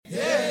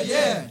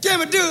Can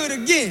we do it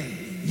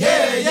again?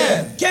 Yeah,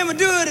 yeah. Can we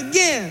do it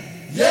again?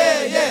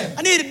 Yeah, yeah.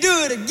 I need to do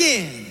it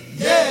again.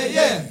 Yeah,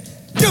 yeah.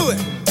 Do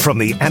it. From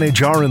the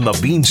Anajar and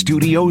Levine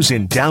Studios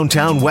in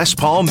downtown West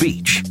Palm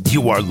Beach,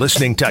 you are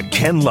listening to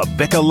Ken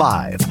LaVicka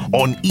Live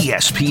on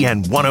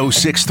ESPN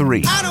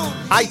 106.3.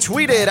 I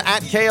tweeted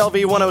at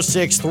KLV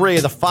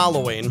 106.3 the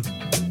following.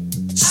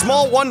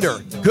 Small wonder,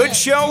 good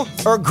show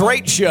or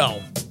great show?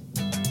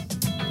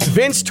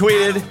 Vince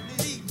tweeted,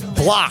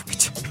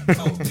 blocked.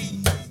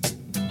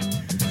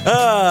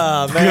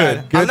 Oh,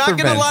 man. Good I'm not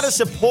getting Vince. a lot of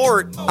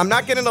support. I'm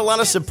not getting a lot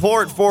of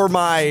support for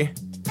my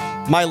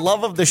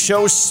love of the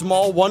show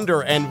Small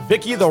Wonder and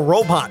Vicky the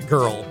Robot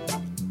Girl.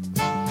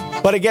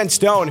 But again,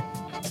 Stone,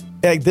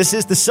 this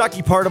is the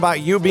sucky part about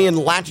you being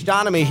latched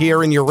onto me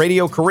here in your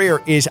radio career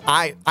is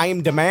I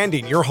am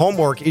demanding your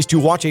homework is to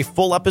watch a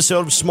full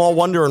episode of Small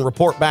Wonder and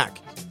report back.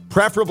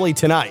 Preferably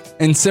tonight.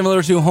 And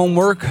similar to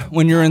homework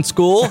when you're in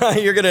school,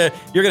 you're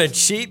gonna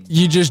cheat?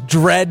 you just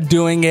dread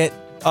doing it.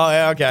 Oh,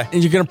 yeah, okay.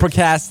 And you're going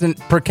to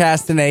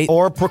procrastinate.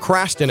 Or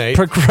procrastinate.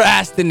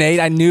 Procrastinate.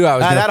 I knew I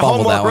was going to that fumble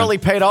homework that one. really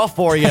paid off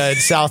for you in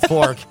South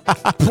Fork.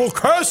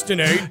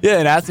 Procrastinate. Yeah,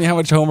 and ask me how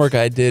much homework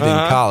I did in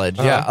college.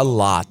 Yeah, a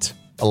lot.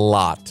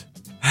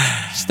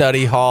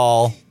 Study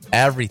hall,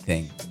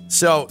 everything.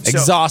 So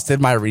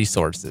Exhausted my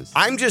resources.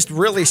 I'm just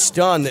really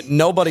stunned that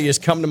nobody has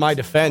come to my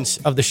defense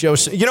of the show.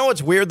 You know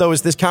what's weird, though,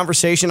 is this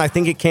conversation, I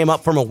think it came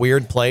up from a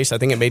weird place. I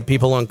think it made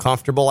people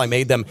uncomfortable. I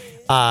made them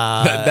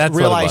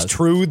realize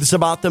truths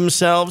about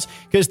themselves.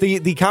 Because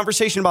the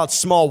conversation about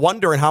Small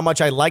Wonder and how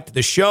much I liked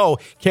the show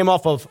came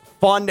off of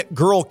fun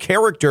girl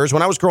characters.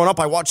 When I was growing up,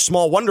 I watched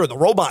Small Wonder, the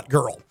robot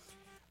girl.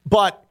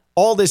 But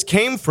all this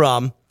came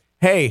from,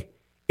 hey,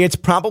 it's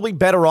probably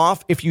better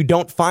off if you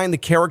don't find the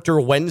character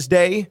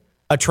Wednesday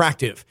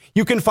attractive.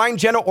 You can find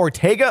Jenna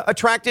Ortega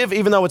attractive,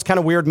 even though it's kind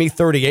of weird, me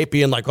 38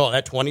 being like, oh,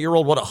 that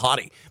 20-year-old, what a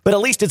hottie. But at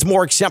least it's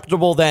more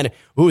acceptable than,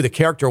 ooh, the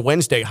character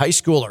Wednesday, high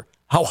schooler.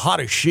 How hot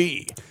is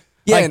she?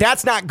 Yeah, like,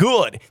 that's not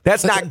good.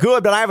 That's not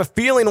good. But I have a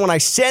feeling when I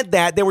said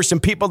that, there were some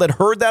people that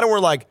heard that and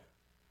were like,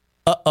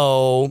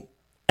 uh-oh.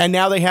 And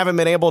now they haven't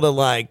been able to,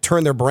 like,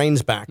 turn their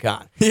brains back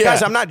on. Yeah.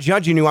 Guys, I'm not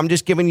judging you. I'm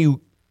just giving you,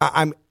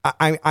 I'm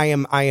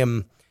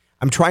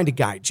trying to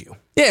guide you.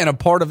 Yeah, and a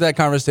part of that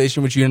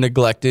conversation which you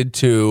neglected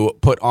to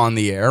put on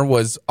the air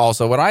was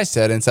also what I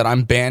said and said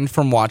I'm banned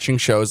from watching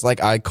shows like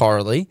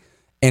iCarly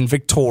and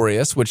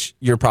Victorious, which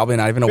you're probably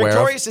not even aware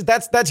Victorious of.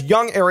 That's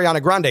young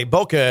Ariana Grande,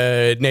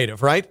 Boca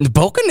native, right?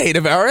 Boca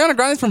native? Ariana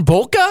Grande's from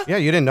Boca? Yeah,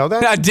 you didn't know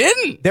that? I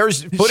didn't.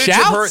 There's footage of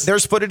her.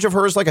 There's footage of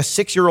her as like a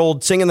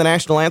 6-year-old singing the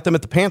national anthem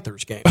at the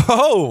Panthers game.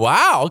 Oh,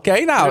 wow.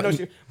 Okay, now.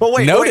 But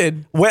wait,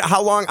 noted. Wait,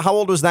 how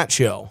old was that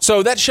show?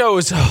 So that show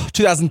is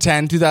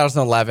 2010,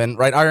 2011,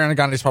 right? Ariana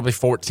Grande's probably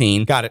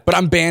 14. Got it. But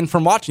I'm banned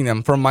from watching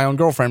them from my own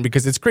girlfriend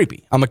because it's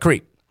creepy. I'm a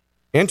creep.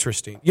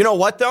 Interesting. You know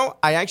what, though?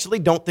 I actually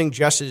don't think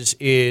Jess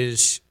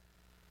is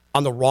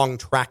on the wrong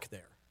track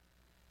there.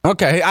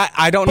 Okay,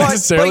 I don't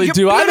necessarily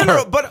do either.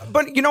 No,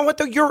 but you know what,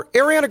 though? Your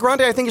Ariana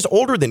Grande, I think, is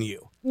older than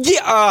you.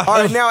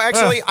 Yeah. Now,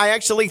 I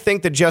actually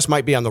think that Jess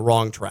might be on the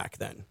wrong track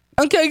then.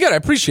 Okay, good. I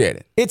appreciate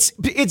it.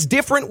 It's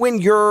different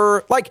when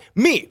you're, like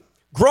me,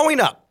 growing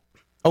up,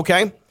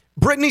 okay?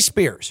 Britney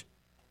Spears.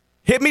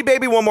 Hit Me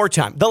Baby One More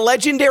Time. The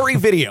legendary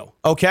video,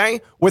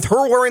 okay? With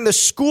her wearing the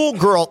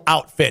schoolgirl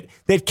outfit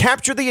that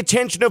captured the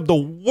attention of the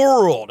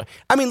world.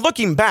 I mean,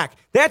 looking back,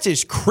 that's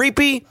as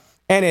creepy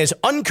and as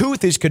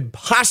uncouth as could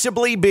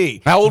possibly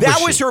be. How old was she?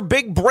 That was her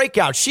big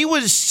breakout. She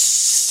was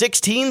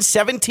 16,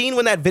 17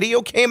 when that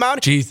video came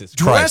out. Jesus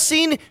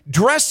Christ.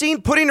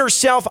 Dressing, putting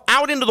herself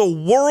out into the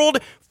world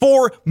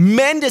for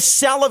men to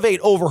salivate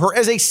over her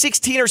as a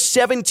 16 or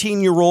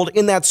 17-year-old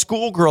in that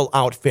schoolgirl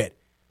outfit.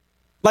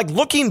 Like,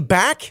 looking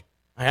back,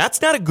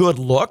 that's not a good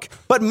look.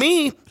 But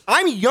me,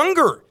 I'm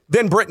younger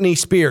than Britney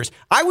Spears.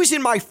 I was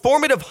in my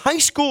formative high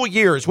school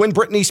years when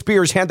Britney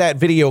Spears had that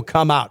video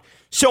come out.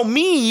 So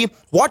me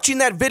watching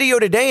that video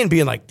today and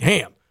being like,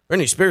 damn,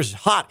 Britney Spears is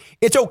hot.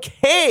 It's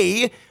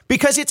okay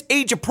because it's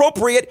age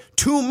appropriate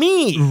to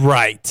me.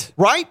 Right.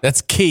 Right?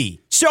 That's key.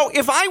 So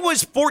if I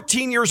was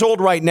 14 years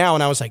old right now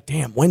and I was like,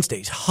 damn,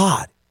 Wednesday's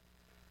hot.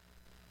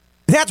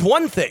 That's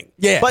one thing.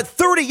 Yeah. But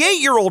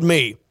 38-year-old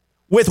me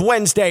with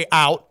Wednesday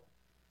out,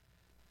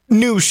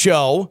 new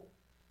show,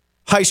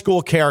 high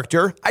school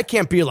character, I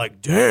can't be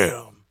like,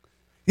 damn.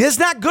 It's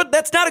not good.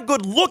 That's not a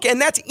good look, and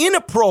that's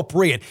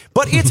inappropriate.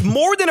 But it's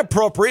more than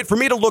appropriate for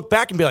me to look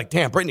back and be like,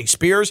 damn, Britney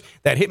Spears,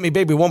 that Hit Me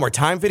Baby One More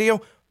Time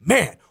video,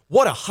 man,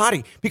 what a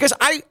hottie. Because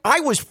I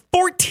was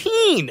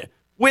 14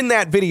 when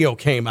that video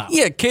came out.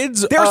 Yeah,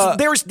 kids.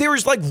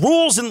 There's like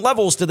rules and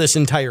levels to this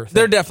entire thing.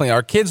 There definitely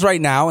are. Kids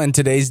right now in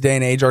today's day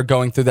and age are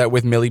going through that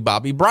with Millie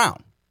Bobby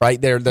Brown. Right?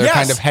 They're yes.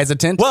 kind of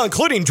hesitant. Well,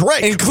 including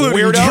Drake.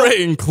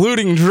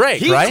 Including Drake,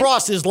 he right? He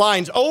crosses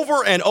lines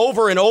over and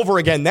over and over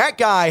again. That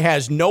guy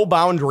has no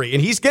boundary,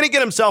 and he's going to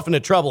get himself into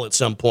trouble at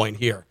some point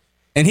here.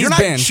 And You're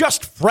not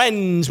just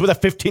friends with a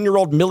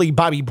 15-year-old Millie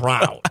Bobby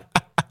Brown.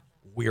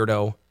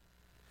 Weirdo.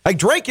 Like,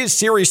 Drake is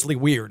seriously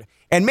weird.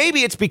 And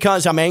maybe it's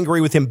because I'm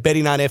angry with him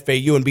betting on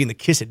FAU and being the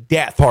kiss of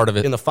death part of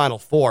it in the Final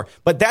Four.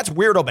 But that's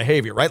weirdo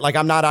behavior, right? Like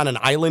I'm not on an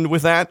island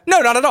with that.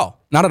 No, not at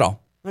all. Not at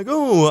all. Like,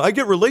 oh, I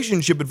get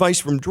relationship advice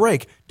from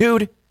Drake.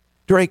 Dude,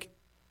 Drake,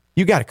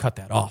 you got to cut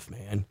that off,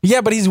 man.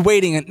 Yeah, but he's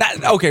waiting.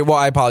 Okay, well,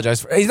 I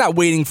apologize. He's not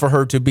waiting for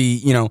her to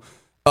be,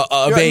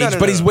 of age,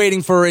 but he's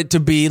waiting for it to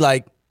be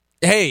like,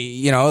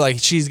 hey, like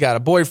she's got a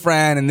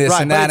boyfriend and this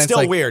and that. But it's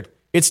still weird.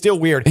 It's still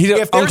weird.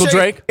 Uncle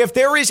Drake? If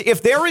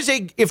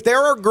there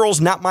are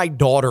girls, not my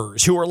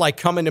daughters, who are like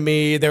coming to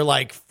me, they're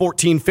like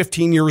 14,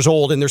 15 years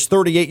old, and there's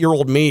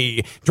 38-year-old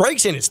me.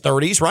 Drake's in his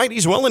 30s, right?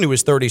 He's well into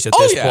his 30s at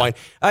this point.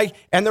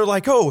 And they're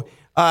like,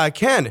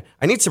 Ken,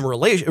 I need some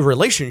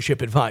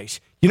relationship advice.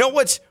 You know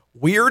what's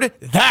weird?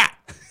 That.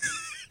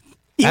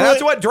 And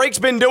that's what Drake's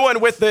been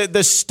doing with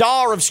the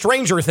star of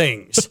Stranger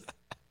Things.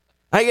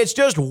 Like, it's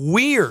just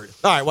weird.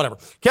 All right, whatever.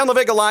 Ken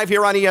LaVicka live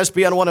here on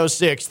ESPN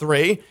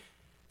 106.3.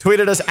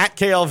 Tweeted us at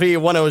KLV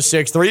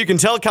 106.3. You can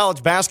tell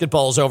college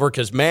basketball's over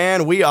because,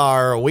 man, we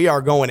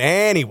are going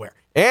anywhere.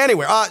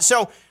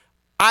 So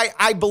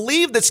I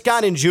believe that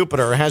Scott in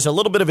Jupiter has a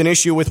little bit of an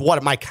issue with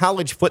my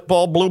college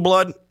football blue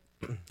blood.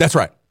 That's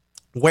right.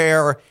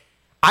 Where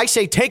I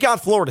say take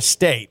out Florida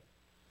State.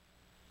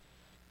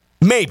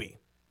 Maybe.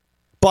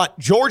 But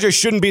Georgia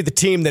shouldn't be the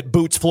team that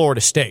boots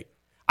Florida State.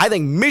 I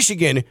think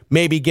Michigan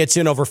maybe gets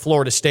in over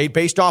Florida State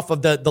based off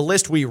of the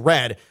list we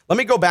read. Let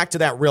me go back to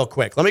that real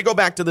quick. Let me go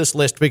back to this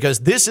list because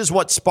this is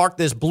what sparked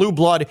this blue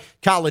blood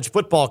college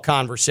football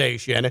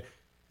conversation.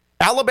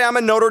 Alabama,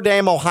 Notre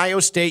Dame, Ohio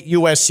State,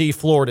 USC,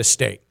 Florida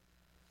State.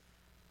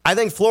 I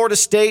think Florida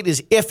State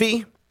is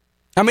iffy.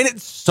 I mean,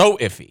 it's so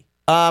iffy.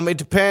 It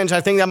depends. I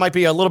think that might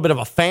be a little bit of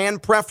a fan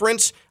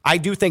preference. I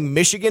do think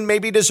Michigan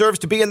maybe deserves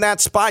to be in that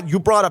spot.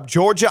 You brought up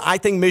Georgia. I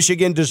think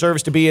Michigan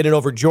deserves to be in it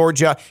over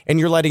Georgia, and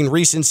you're letting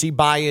recency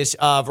bias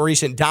of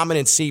recent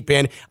dominance seep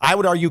in. I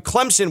would argue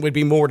Clemson would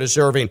be more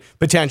deserving,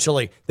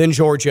 potentially, than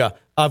Georgia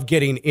of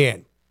getting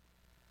in.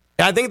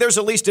 I think there's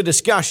at least a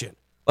discussion.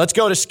 Let's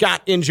go to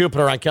Scott in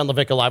Jupiter on Ken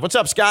LaVicka Live. What's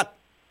up, Scott?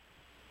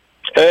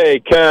 Hey,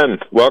 Ken.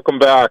 Welcome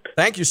back.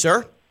 Thank you,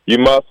 sir. You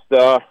must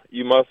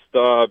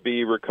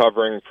be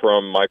recovering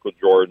from Michael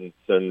Jordan's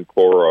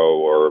Coro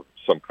or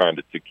some kind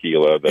of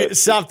tequila that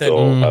something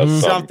still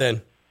has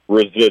some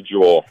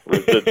residual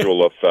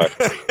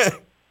effect.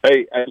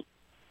 Hey,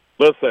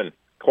 listen,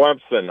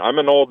 Clemson. I'm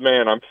an old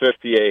man. I'm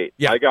 58.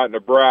 Yeah. I got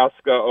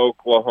Nebraska,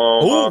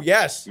 Oklahoma,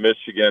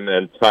 Michigan,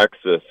 and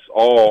Texas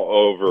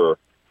all over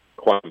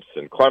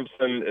Clemson.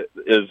 Clemson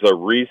is a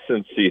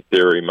recency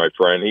theory, my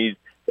friend.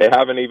 They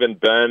haven't even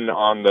been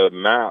on the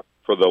map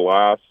for the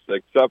last,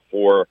 except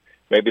for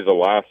maybe the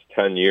last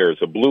 10 years.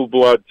 A blue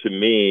blood to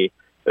me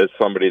is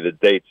somebody that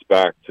dates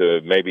back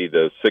to maybe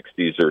the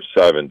 60s or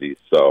 70s.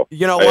 So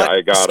you know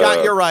what,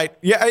 Scott, you're right.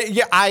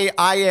 Yeah,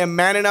 I am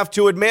man enough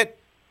to admit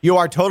you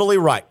are totally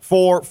right.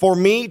 For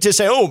me to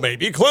say,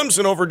 maybe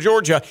Clemson over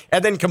Georgia,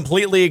 and then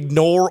completely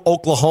ignore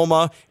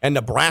Oklahoma and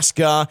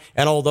Nebraska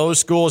and all those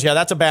schools,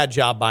 that's a bad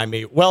job by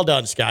me. Well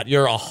done, Scott.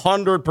 You're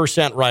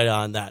 100% right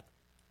on that.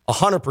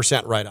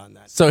 100% right on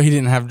that. So he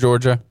didn't have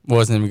Georgia?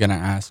 Wasn't even going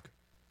to ask.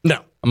 No.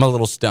 I'm a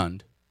little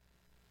stunned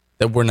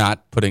that we're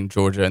not putting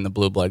Georgia in the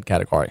blue blood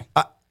category.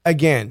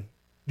 Again,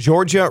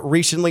 Georgia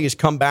recently has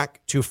come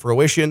back to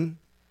fruition,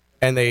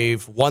 and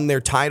they've won their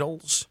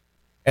titles,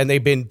 and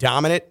they've been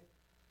dominant.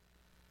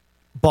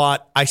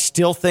 But I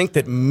still think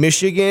that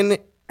Michigan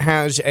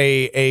has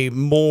a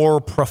more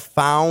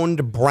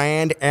profound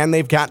brand, and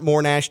they've got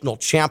more national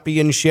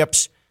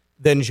championships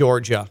than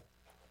Georgia.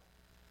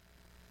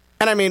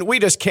 And, I mean, we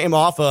just came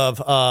off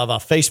of a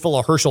face full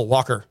of Herschel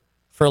Walker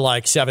for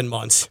like 7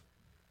 months.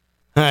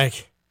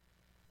 Like,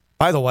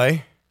 by the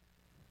way,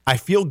 I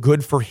feel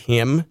good for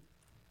him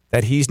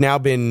that he's now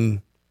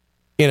been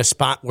in a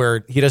spot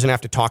where he doesn't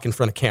have to talk in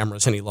front of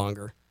cameras any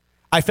longer.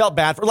 I felt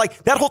bad for,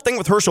 like, that whole thing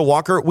with Herschel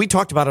Walker. We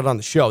talked about it on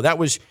the show. That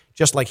was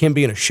just like him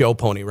being a show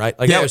pony, right?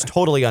 Like, that was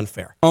totally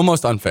unfair.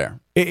 Almost unfair.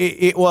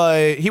 He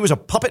was a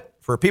puppet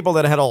for people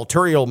that had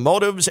ulterior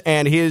motives,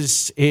 and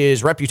his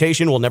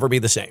reputation will never be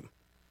the same.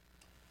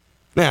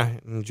 Yeah,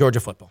 Georgia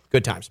football.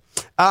 Good times.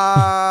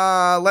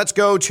 Let's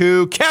go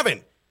to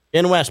Kevin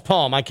in West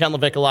Palm on Ken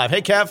LaVicka Live.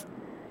 Hey, Kev.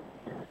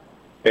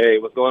 Hey,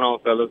 what's going on,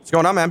 fellas? What's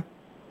going on, man?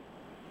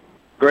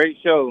 Great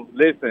show.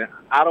 Listen,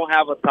 I don't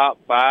have a top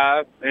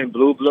 5 in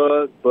blue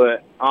blood,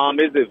 but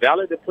is it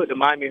valid to put the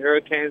Miami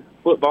Hurricanes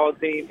football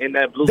team in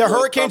that blue blood? The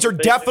Hurricanes are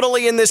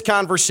definitely in this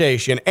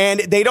conversation, and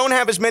they don't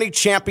have as many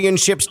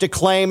championships to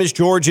claim as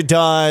Georgia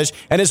does,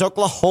 and as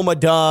Oklahoma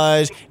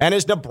does, and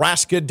as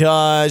Nebraska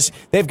does.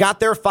 They've got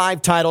their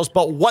 5 titles,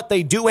 but what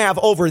they do have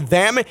over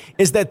them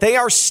is that they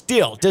are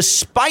still,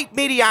 despite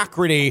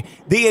mediocrity,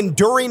 the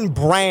enduring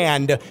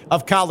brand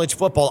of college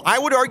football. I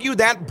would argue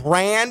that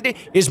brand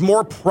is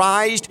more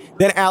prized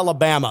than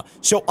Alabama.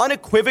 So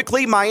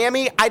unequivocally,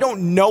 Miami, I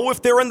don't know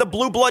if they're in the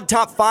blue blood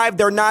top 5.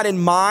 They're not in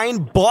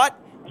mine, but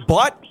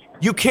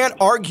you can't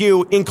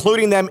argue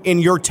including them in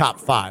your top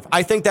 5.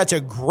 I think that's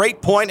a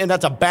great point, and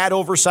that's a bad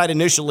oversight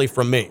initially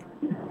from me.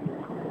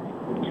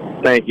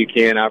 Thank you,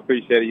 Ken. I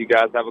appreciate it. You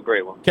guys have a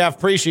great one. Kev,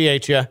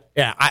 appreciate you.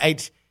 Yeah,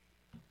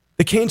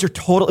 the Canes are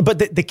totally, but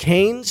the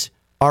Canes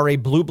are a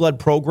blue blood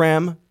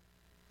program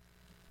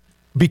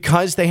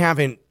because they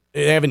haven't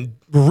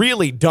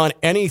really done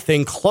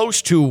anything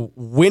close to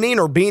winning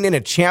or being in a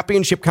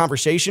championship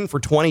conversation for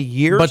 20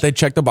 years. But they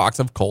check the box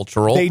of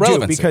cultural relevancy. They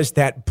do, because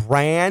that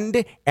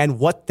brand and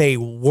what they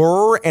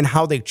were and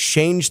how they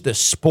changed the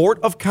sport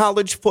of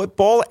college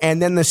football and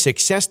then the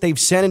success they've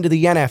sent into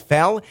the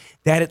NFL,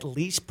 that at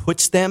least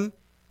puts them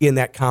in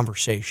that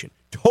conversation.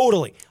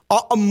 Totally.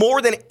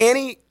 More than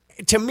any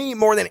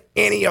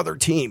other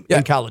team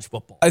in college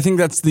football. I think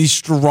that's the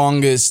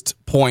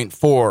strongest point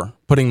for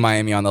putting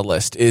Miami on the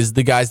list is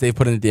the guys they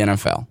put into the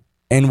NFL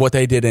and what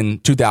they did in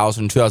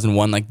 2000,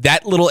 2001. Like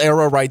that little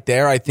era right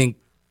there, I think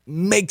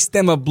makes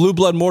them a blue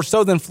blood more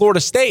so than Florida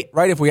State,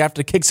 right? If we have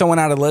to kick someone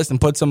out of the list and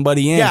put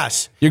somebody in.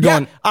 Yes. You're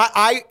going.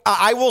 Yeah,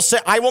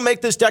 I will make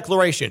this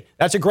declaration.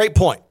 That's a great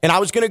point. And I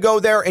was going to go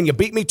there and you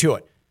beat me to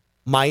it.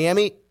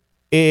 Miami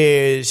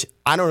is,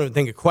 I don't even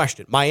think a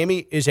question. Miami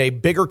is a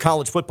bigger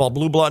college football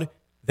blue blood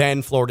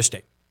than Florida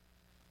State.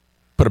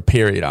 Put a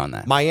period on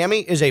that. Miami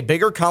is a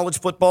bigger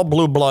college football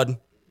blue blood,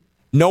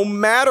 no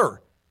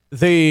matter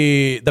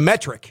the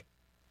metric,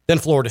 than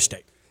Florida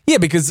State. Yeah,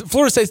 because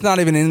Florida State's not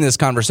even in this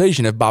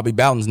conversation if Bobby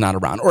Bowden's not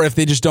around, or if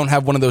they just don't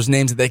have one of those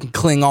names that they can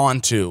cling on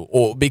to,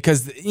 or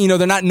because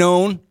they're not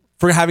known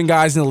for having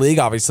guys in the league.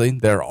 Obviously,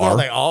 there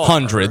are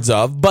hundreds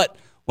of, but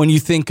when you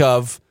think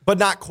of, but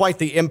not quite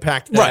the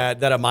impact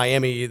that a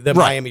Miami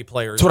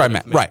players. That's what I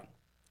meant. Right.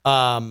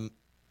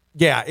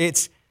 Yeah,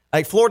 it's.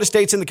 Like Florida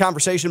State's in the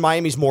conversation.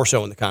 Miami's more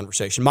so in the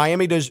conversation.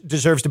 Miami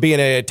deserves to be in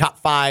a top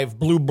 5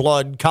 blue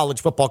blood college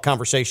football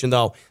conversation,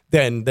 though,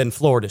 than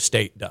Florida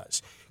State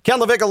does. Ken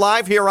LaVicka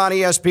Live here on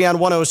ESPN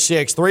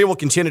 106.3. We'll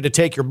continue to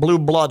take your blue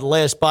blood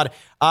list, but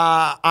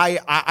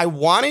I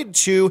wanted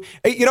to,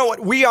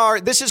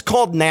 this is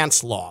called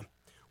Nance Law.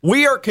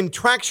 We are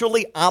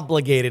contractually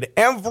obligated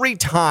every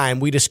time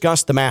we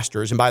discuss the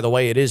Masters. And by the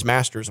way, it is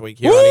Masters Week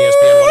here on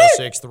ESPN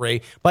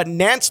 106.3. But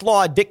Nance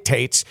Law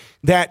dictates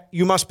that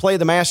you must play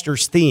the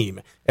Masters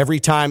theme every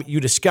time you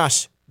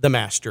discuss the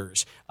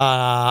Masters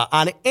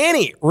on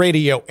any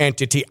radio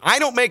entity. I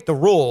don't make the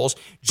rules.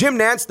 Jim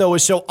Nance, though,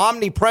 is so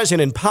omnipresent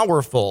and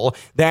powerful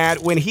that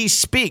when he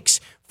speaks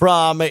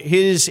from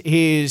his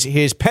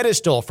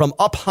pedestal from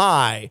up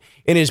high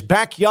in his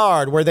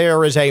backyard where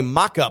there is a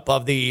mock-up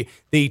of the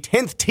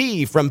 10th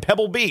tee from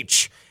Pebble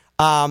Beach,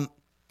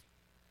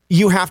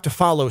 you have to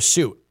follow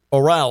suit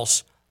or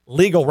else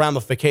legal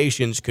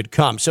ramifications could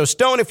come. So,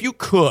 Stone, if you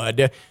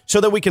could,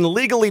 so that we can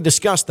legally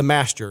discuss the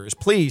Masters,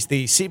 please,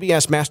 the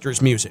CBS Masters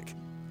music.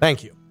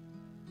 Thank you.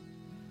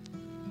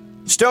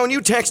 Stone, you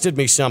texted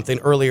me something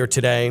earlier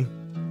today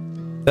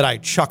that I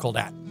chuckled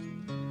at.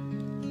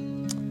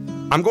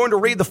 I'm going to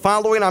read the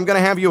following. I'm going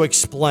to have you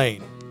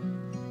explain.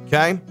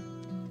 Okay?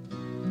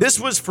 This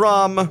was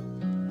from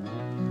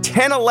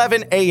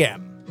 10:11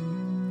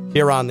 a.m.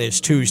 here on this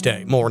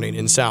Tuesday morning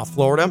in South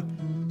Florida.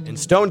 And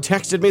Stone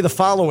texted me the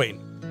following.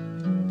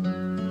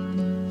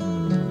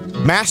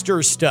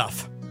 Masters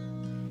stuff.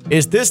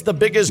 Is this the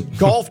biggest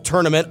golf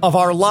tournament of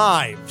our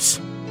lives?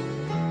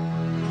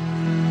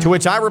 To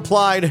which I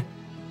replied,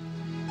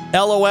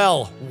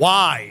 LOL,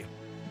 why?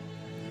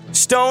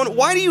 Stone,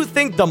 why do you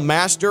think the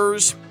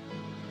Masters,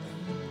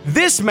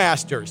 this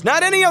Masters,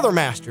 not any other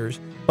Masters,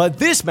 but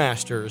this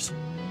Masters,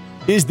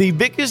 is the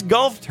biggest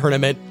golf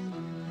tournament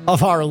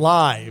of our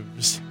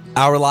lives?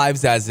 Our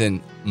lives as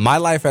in my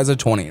life as a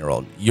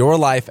 20-year-old, your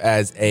life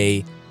as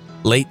a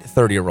late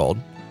 30-year-old,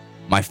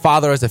 my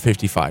father as a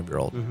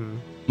 55-year-old,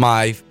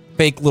 my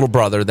fake little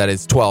brother that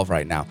is 12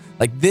 right now.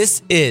 Like,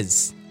 this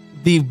is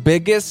the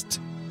biggest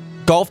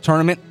golf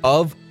tournament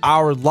of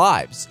our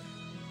lives.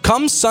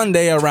 Come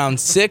Sunday around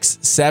 6,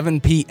 7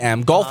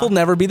 p.m., golf will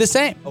never be the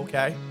same.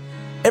 Okay.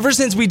 Ever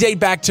since we date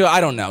back to,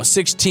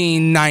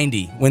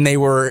 1690, when they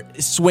were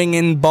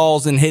swinging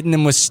balls and hitting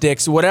them with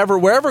sticks,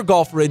 wherever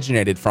golf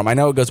originated from. I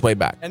know it goes way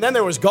back. And then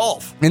there was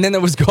golf.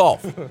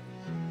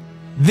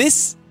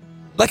 This,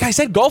 like I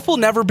said, golf will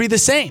never be the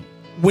same.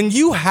 When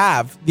you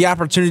have the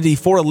opportunity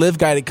for a live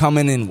guy to come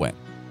in and win,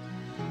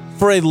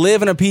 for a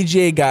live and a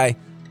PGA guy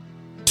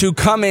to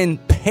come in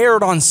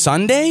paired on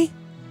Sunday,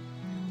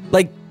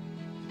 like,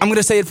 I'm going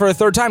to say it for a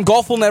third time,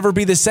 golf will never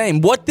be the same.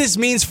 What this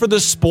means for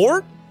the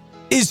sport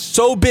is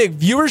so big.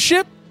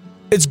 Viewership,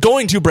 it's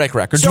going to break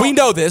records. So we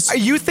know this.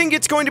 You think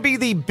it's going to be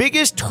the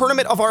biggest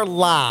tournament of our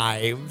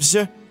lives,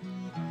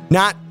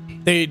 not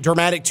the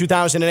dramatic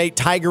 2008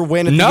 Tiger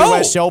win at the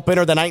U.S. Open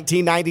or the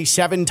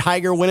 1997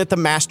 Tiger win at the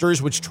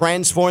Masters, which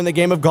transformed the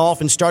game of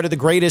golf and started the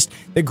greatest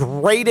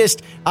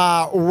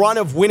run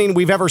of winning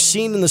we've ever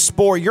seen in the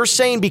sport. You're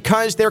saying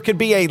because there could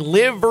be a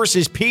LIV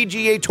versus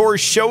PGA Tour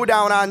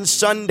showdown on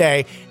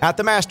Sunday at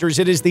the Masters,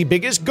 it is the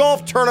biggest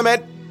golf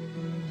tournament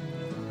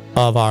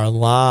of our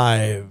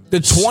lives. The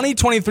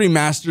 2023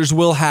 Masters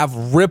will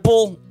have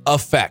ripple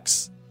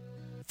effects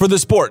for the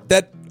sport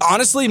that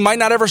honestly might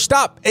not ever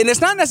stop. And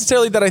it's not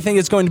necessarily that I think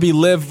it's going to be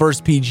LIV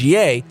versus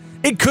PGA.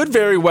 It could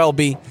very well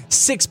be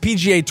 6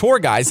 PGA Tour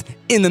guys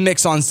in the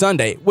mix on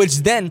Sunday, which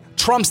then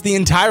trumps the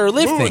entire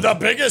LIV thing. The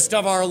biggest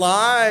of our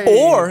lives.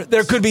 Or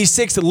there could be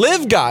 6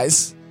 LIV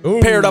guys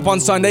paired up on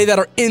Sunday that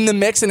are in the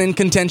mix and in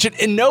contention,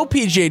 and no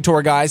PGA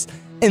Tour guys.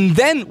 And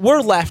then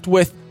we're left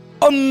with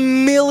a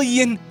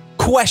million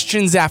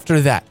questions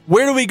after that.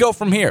 Where do we go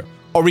from here?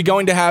 Are we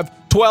going to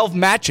have 12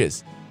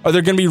 matches? Are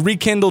there going to be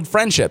rekindled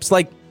friendships?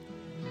 Like,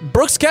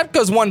 Brooks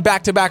Koepka's won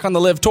back-to-back on the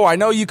LIV Tour. I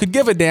know you could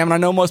give a damn, and I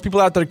know most people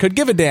out there could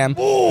give a damn.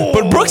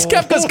 But Brooks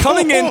Koepka's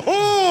coming in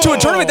to a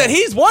tournament that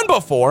he's won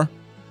before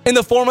in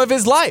the form of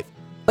his life.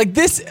 Like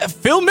this,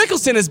 Phil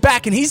Mickelson is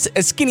back, and he's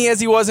as skinny as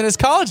he was in his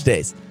college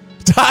days.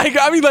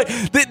 I mean, like,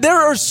 there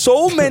are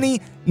so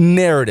many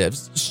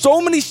narratives,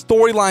 so many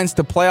storylines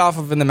to play off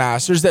of in the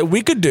Masters that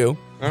we could do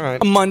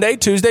a Monday,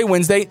 Tuesday,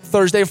 Wednesday,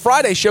 Thursday,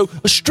 Friday show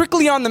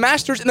strictly on the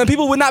Masters, and then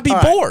people would not be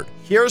bored.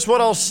 Here's what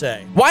I'll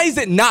say. Why is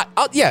it not?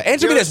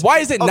 Answer me this. Why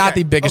is it not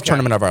the biggest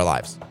tournament of our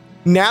lives?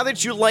 Now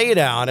that you lay it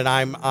out, and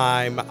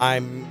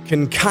I'm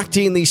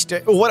concocting these.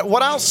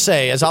 What I'll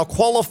say is I'll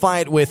qualify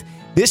it with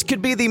this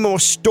could be the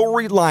most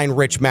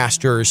storyline-rich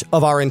Masters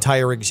of our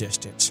entire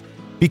existence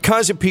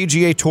because of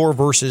PGA Tour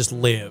versus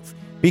LIV,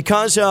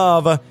 because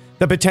of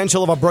the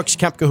potential of a Brooks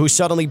Koepka who's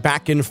suddenly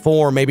back in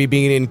form, maybe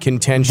being in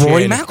contention.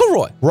 Rory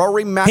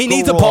McIlroy. He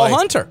needs a Paul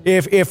Hunter.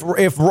 If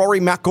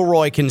Rory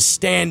McIlroy can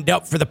stand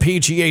up for the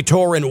PGA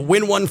Tour and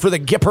win one for the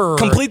Gipper.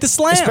 Complete the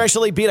slam.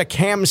 Especially beat a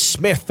Cam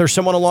Smith or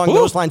someone along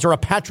those lines, or a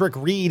Patrick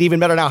Reed. Even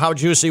better now, how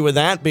juicy would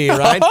that be,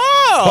 right?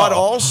 But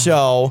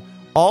also,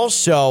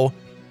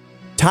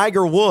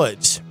 Tiger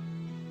Woods,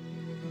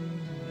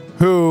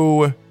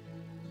 who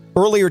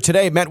earlier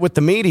today met with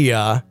the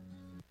media.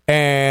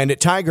 And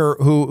Tiger,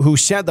 who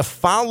said the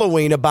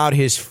following about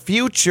his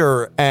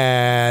future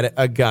at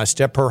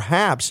Augusta,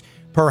 perhaps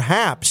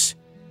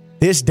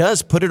this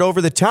does put it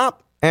over the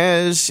top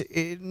as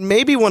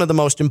maybe one of the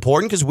most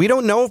important, because we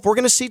don't know if we're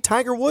going to see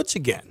Tiger Woods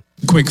again.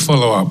 Quick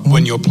follow-up.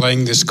 When you're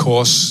playing this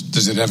course,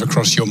 does it ever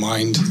cross your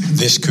mind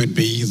this could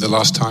be the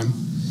last time?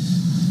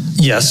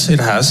 Yes, it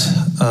has.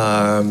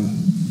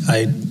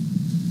 I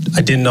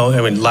didn't know.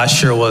 I mean,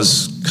 last year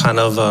was kind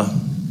of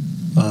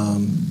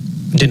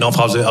didn't know if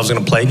I was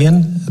going to play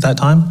again at that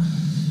time.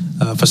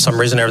 For some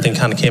reason, everything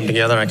kind of came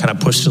together, and I kind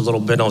of pushed it a little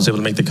bit, and I was able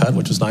to make the cut,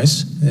 which was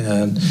nice.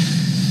 And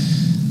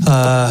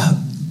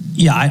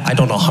I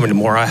don't know how many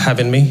more I have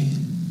in me.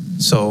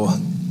 So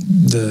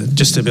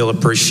just to be able to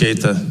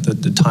appreciate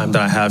the time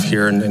that I have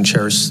here and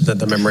cherish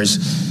the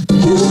memories.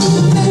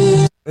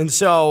 And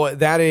so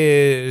that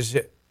is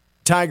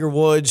Tiger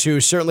Woods, who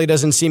certainly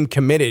doesn't seem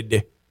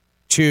committed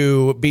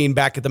to being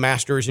back at the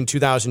Masters in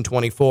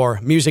 2024.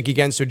 Music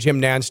again, so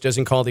Jim Nantz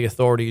doesn't call the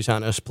authorities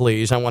on us,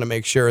 please. I want to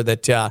make sure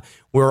that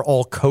we're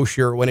all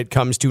kosher when it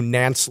comes to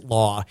Nantz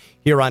law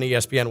here on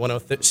ESPN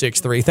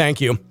 106.3.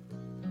 Thank you.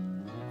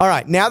 All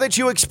right, now that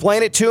you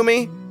explain it to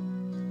me,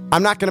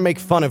 I'm not going to make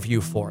fun of you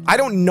for it. I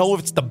don't know if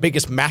it's the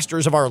biggest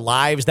Masters of our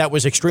lives. That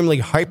was extremely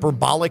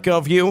hyperbolic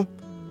of you.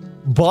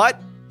 But,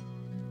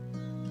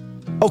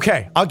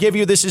 okay, I'll give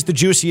you this is the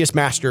juiciest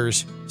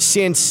Masters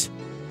since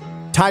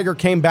Tiger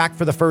came back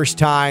for the first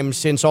time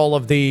since all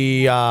of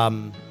the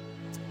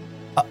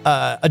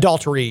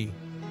adultery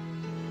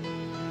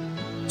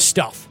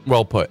stuff.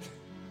 Well put.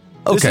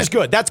 Okay. This is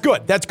good. That's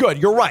good. That's good.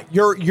 You're right.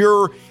 You're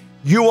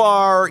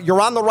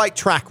on the right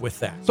track with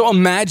that. So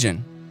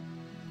imagine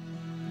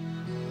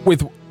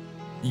with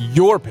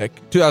your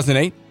pick,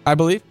 2008, I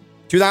believe.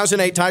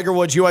 2008 Tiger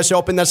Woods U.S.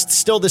 Open. That's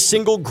still the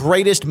single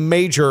greatest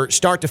major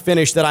start to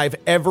finish that I've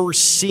ever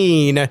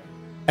seen.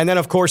 And then,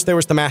 of course, there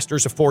was the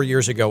Masters of 4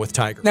 years ago with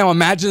Tiger. Now,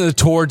 imagine the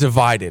tour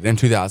divided in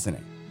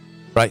 2008,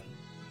 right?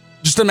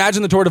 Just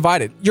imagine the tour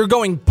divided. You're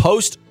going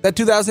post that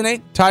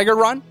 2008 Tiger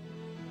run.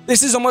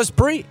 This is almost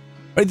pre,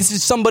 right? This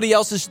is somebody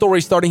else's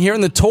story starting here,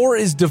 and the tour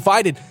is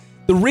divided.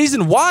 The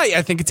reason why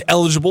I think it's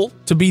eligible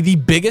to be the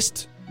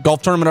biggest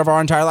golf tournament of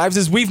our entire lives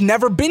is we've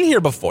never been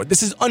here before.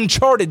 This is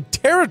uncharted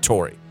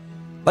territory.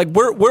 Like,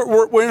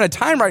 we're in a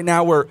time right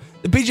now where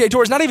the PGA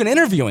Tour is not even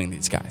interviewing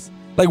these guys.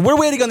 Like, we're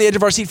waiting on the edge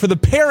of our seat for the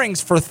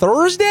pairings for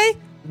Thursday,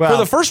 for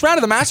the first round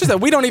of the Masters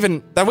that we don't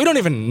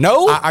even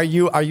know. Are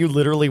you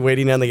literally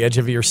waiting on the edge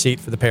of your seat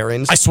for the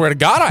pairings? I swear to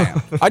God, I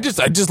am. I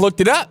just looked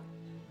it up.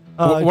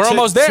 We're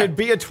almost there. To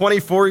be a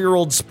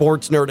 24-year-old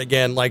sports nerd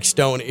again, like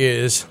Stone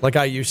is, like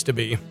I used to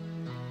be.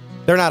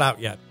 They're not out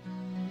yet.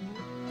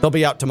 They'll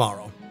be out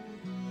tomorrow.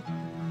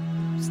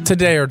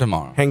 Today or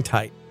tomorrow. Hang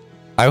tight.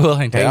 I will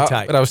hang tight. Hang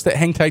tight. But I was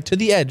hang tight to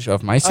the edge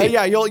of my seat.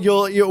 Yeah,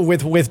 you'll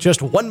with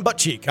just one butt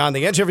cheek on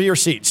the edge of your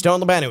seat.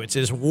 Stone Lebanowitz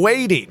is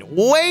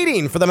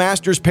waiting for the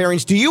Masters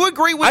pairings. Do you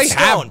agree with Stone?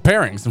 I have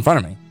pairings in front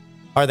of me.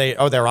 Are they?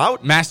 Oh, they're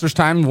out? Masters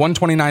time,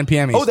 1:29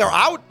 p.m. Eastern. Oh, they're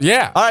out?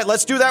 Yeah. All right,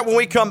 let's do that when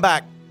we come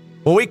back.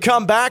 When we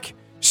come back,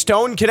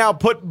 Stone can now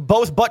put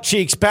both butt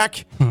cheeks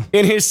back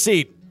in his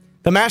seat.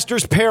 The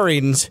Masters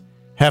pairings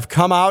have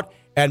come out,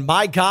 and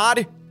my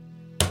God,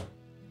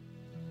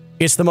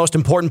 it's the most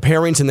important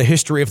pairings in the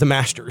history of the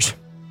Masters.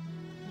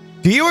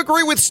 Do you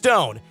agree with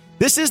Stone?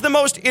 This is the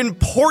most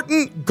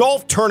important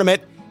golf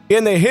tournament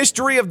in the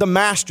history of the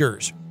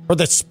Masters. Or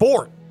the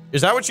sport.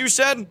 Is that what you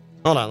said?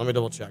 Hold on, let me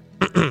double check.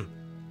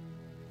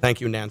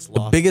 Thank you, Nance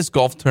Law. The biggest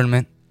golf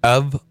tournament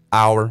of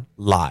our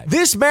lives.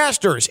 This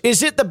Masters,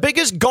 is it the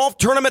biggest golf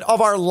tournament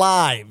of our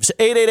lives?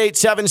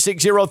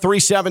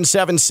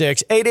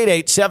 888-760-3776.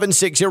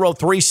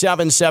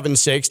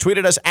 888-760-3776. Tweet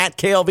at us at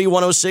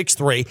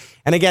KLV1063.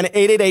 And again,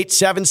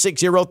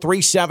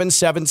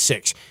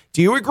 888-760-3776.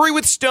 Do you agree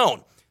with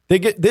Stone?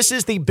 This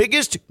is the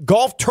biggest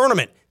golf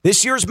tournament,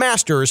 this year's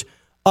Masters,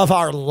 of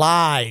our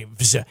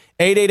lives.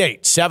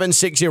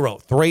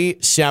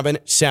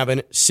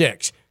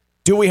 888-760-3776.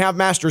 Do we have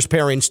Masters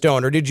pairing,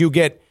 Stone, or did you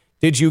get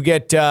duped?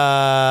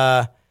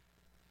 I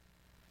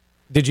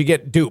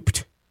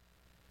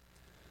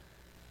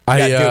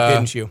got duped,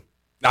 didn't you?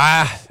 No,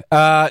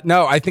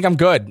 I think I'm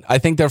good. I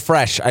think they're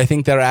fresh. I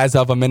think they're as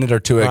of a minute or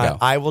two ago. Right,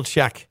 I will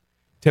check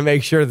to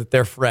make sure that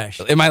they're fresh.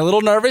 Am I a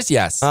little nervous?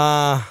 Yes.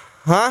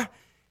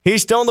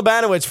 He's Stone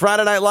Labanowitz,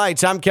 Friday Night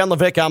Lights. I'm Ken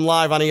LaVicka. I'm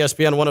live on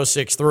ESPN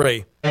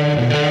 106.3.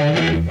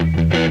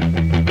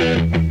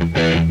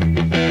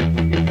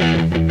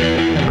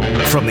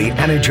 From the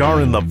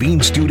Anajar and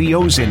Levine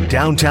Studios in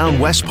downtown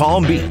West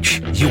Palm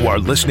Beach, you are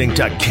listening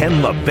to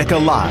Ken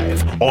LaVicka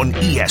Live on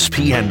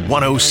ESPN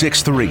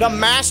 106.3. The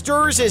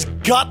Masters is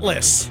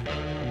gutless.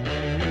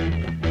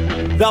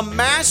 The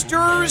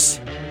Masters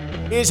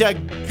is a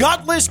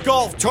gutless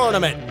golf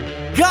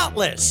tournament.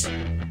 Gutless.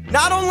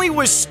 Not only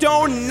was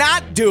Stone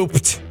not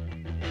duped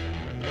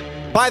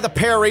by the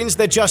pairings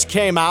that just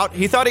came out,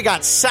 he thought he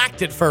got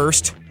sacked at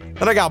first.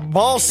 Then I got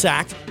ball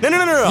sacked.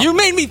 No. You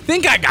made me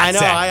think I got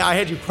sacked. I know. I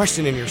had you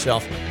questioning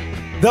yourself.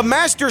 The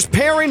Masters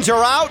pairings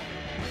are out,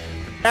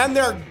 and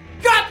they're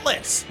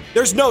gutless.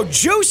 There's no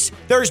juice.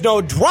 There's no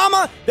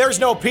drama. There's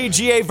no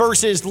PGA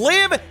versus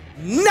LIV.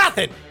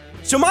 Nothing.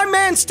 So my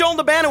man Stone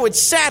Labanowitz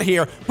sat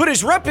here, put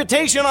his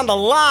reputation on the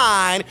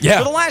line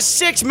for the last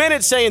 6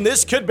 minutes saying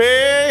this could be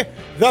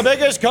the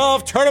biggest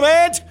golf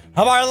tournament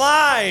of our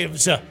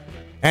lives.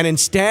 And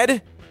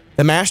instead,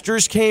 the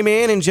Masters came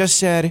in and just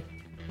said,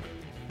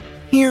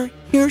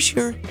 here's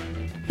your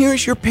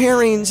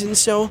pairings, and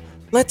so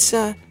let's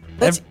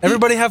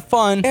everybody have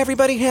fun.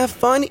 Everybody have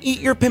fun, eat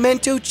your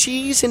pimento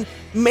cheese, and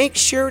make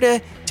sure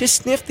to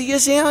sniff the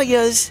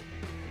azaleas.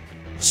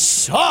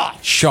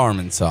 Soft.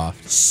 Charmin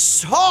soft.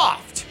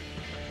 Soft.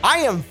 I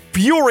am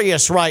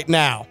furious right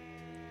now.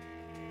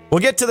 We'll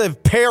get to the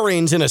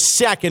pairings in a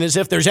second as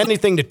if there's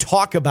anything to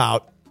talk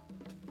about.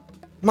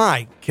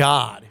 My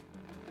God.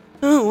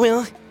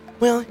 Oh,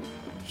 well,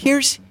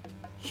 here's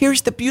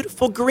the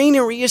beautiful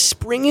greenery of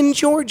spring in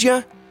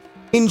Georgia.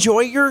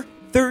 Enjoy your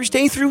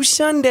Thursday through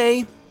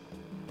Sunday.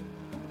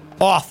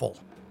 Awful.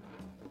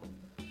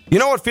 You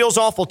know what feels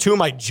awful too?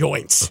 My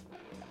joints.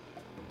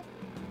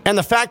 And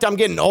the fact I'm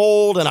getting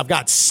old and I've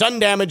got sun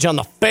damage on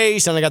the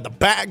face and I got the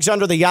bags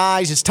under the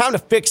eyes. It's time to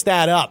fix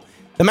that up.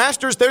 The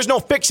Masters, there's no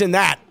fixing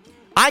that.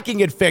 I can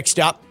get fixed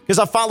up because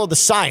I follow the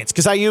science,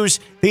 because I use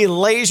the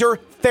laser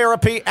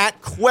therapy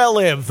at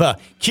Quelliv.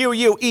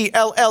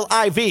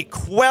 Quelliv.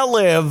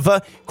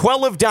 Quelliv.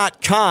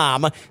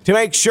 Quelliv.com to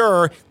make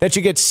sure that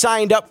you get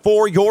signed up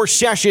for your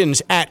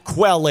sessions at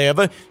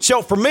Quelliv.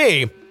 So for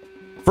me,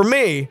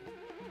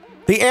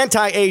 the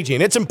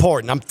anti-aging, it's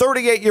important. I'm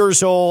 38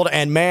 years old,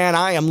 and man,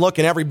 I am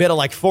looking every bit of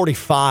like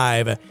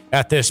 45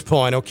 at this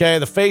point, okay?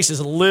 The face is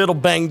a little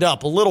banged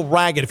up, a little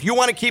ragged. If you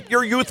want to keep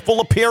your youthful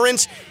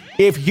appearance,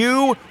 if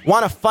you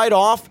want to fight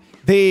off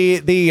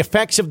the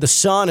effects of the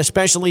sun,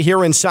 especially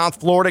here in South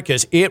Florida,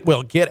 because it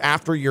will get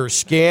after your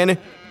skin,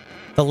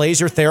 the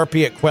laser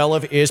therapy at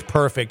Quelliv is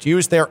perfect.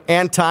 Use their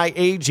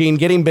anti-aging,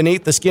 getting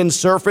beneath the skin's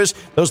surface.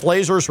 Those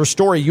lasers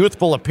restore a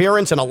youthful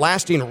appearance and a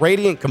lasting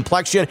radiant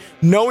complexion.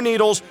 No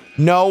needles,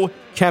 no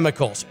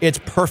chemicals. It's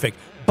perfect.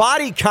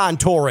 Body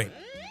contouring.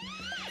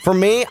 For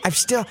me,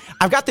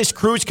 I've got this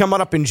cruise coming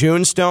up in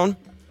June, Stone,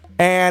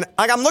 and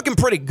I'm looking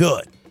pretty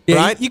good. Yeah,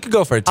 right? You could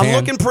go for a tan. I'm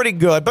looking pretty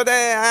good, but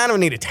I don't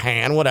need a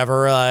tan,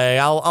 whatever.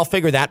 I'll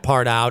figure that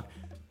part out.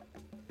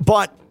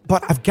 But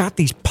I've got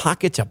these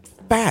pockets of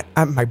fat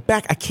on my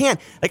back. I can't.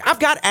 I've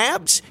got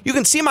abs. You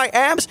can see my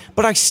abs,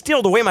 but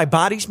the way my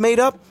body's made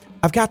up,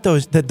 I've got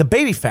the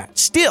baby fat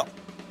still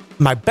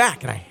in my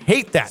back, and I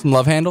hate that. Some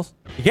love handles?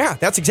 Yeah,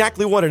 that's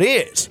exactly what it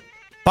is.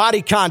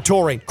 Body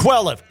contouring,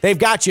 Quelliv, they've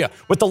got you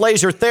with the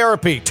laser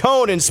therapy,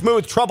 tone and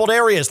smooth troubled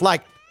areas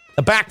like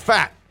the back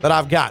fat that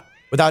I've got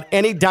without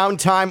any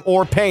downtime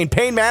or pain.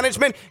 Pain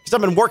management, because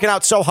I've been working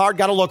out so hard,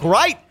 got to look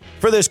right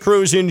for this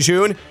cruise in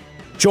June.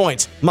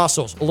 Joints,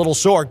 muscles, a little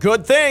sore.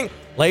 Good thing,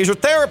 laser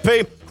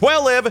therapy,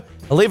 Quelliv,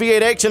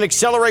 alleviate aches and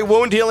accelerate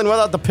wound healing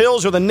without the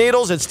pills or the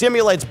needles. It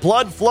stimulates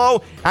blood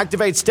flow,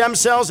 activates stem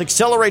cells,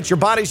 accelerates your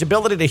body's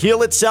ability to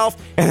heal itself.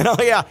 And oh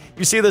yeah,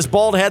 you see this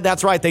bald head?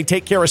 That's right, they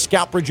take care of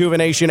scalp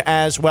rejuvenation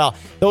as well.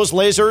 Those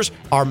lasers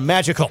are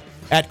magical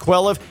at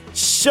Quelliv.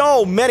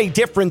 So many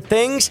different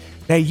things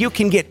that you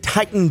can get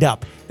tightened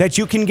up, that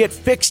you can get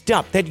fixed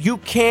up, that you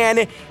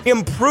can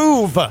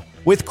improve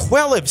with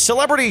Quelliv.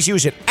 Celebrities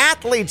use it.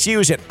 Athletes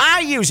use it.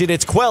 I use it.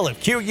 It's Quelliv.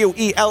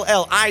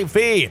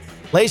 Quelliv.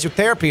 Laser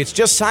therapy. It's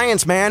just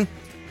science, man.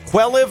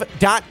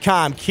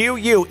 Queliv.com,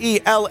 Quelliv.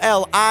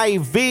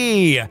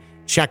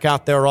 Check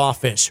out their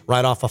office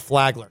right off of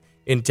Flagler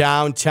in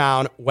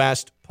downtown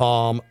West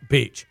Palm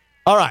Beach.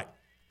 All right.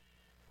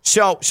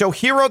 So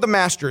here are the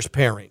Masters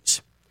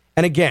pairings.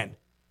 And again,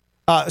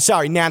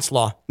 Nance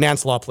Law,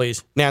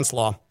 please. Nance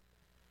Law.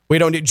 We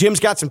don't need. Jim's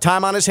got some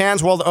time on his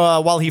hands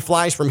while he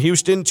flies from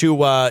Houston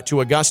to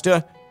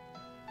Augusta.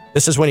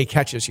 This is when he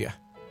catches you.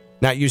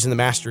 Not using the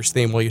Masters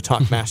theme while you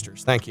talk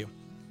Masters. Thank you.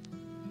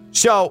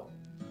 So,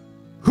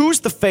 who's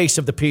the face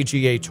of the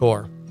PGA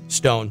Tour,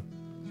 Stone?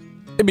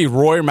 It'd be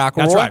Rory McIlroy.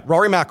 That's right,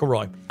 Rory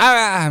McIlroy.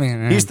 I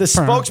mean, he's the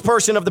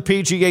spokesperson of the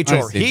PGA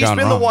Tour. He's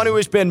been the one who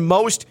has been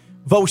most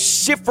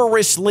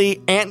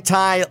vociferously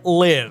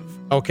anti-live,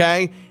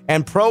 okay,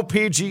 and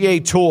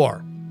pro-PGA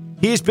Tour.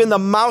 He's been the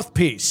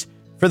mouthpiece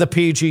for the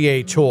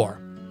PGA Tour.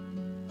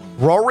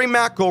 Rory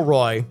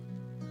McIlroy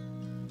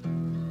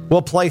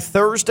will play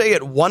Thursday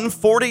at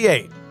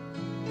 1:48.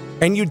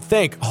 And you'd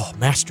think, oh,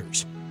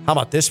 Masters, how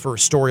about this for a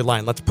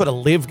storyline? Let's put a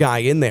live guy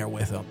in there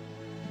with him.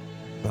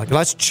 Like,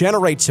 let's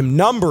generate some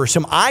numbers,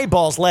 some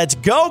eyeballs. Let's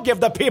go give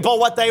the people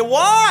what they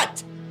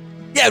want.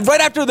 Yeah, right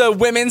after the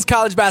Women's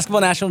College Basketball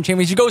National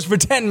Championship goes for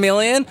 $10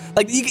 million.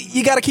 Like,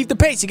 you got to keep the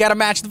pace. You got to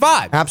match the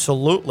vibe.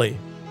 Absolutely.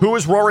 Who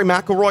is Rory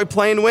McIlroy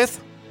playing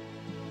with?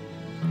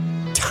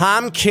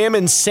 Tom Kim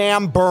and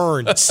Sam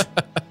Burns.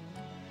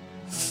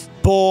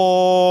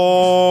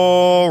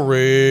 Boring.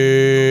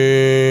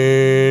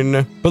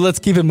 But let's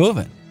keep it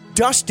moving.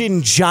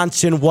 Dustin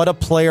Johnson, what a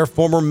player,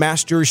 former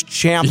Masters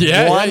champ,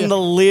 won the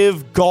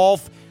Live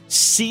Golf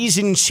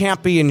season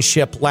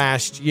championship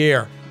last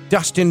year.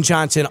 Dustin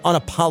Johnson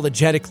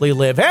unapologetically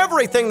live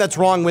everything that's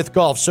wrong with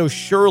golf. So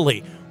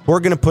surely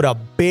we're going to put a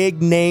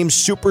big name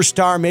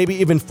superstar, maybe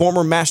even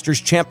former Masters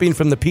champion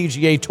from the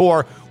PGA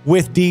Tour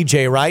with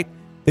DJ, right?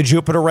 The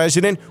Jupiter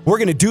resident. We're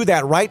going to do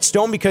that, right,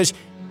 Stone? Because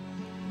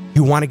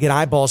you want to get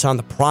eyeballs on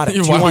the product.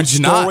 You want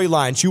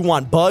storylines. You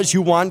want buzz.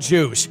 You want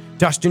juice.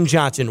 Dustin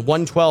Johnson,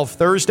 1:12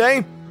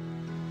 Thursday.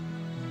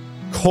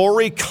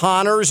 Corey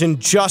Connors and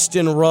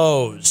Justin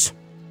Rose.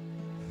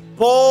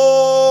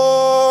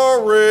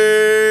 Boring.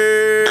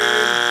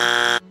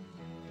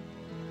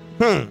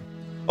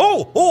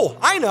 Oh,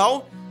 I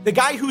know. The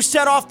guy who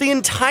set off the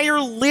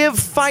entire Live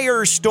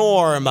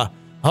firestorm.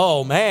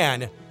 Oh,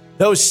 man.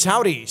 Those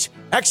Saudis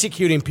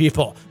executing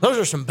people. Those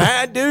are some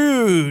bad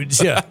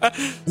dudes.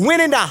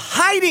 Went into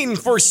hiding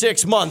for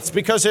 6 months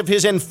because of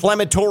his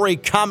inflammatory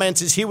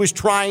comments as he was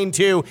trying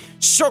to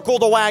circle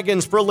the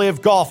wagons for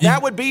Live Golf.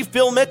 That would be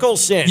Phil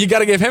Mickelson. You got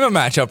to give him a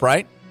matchup,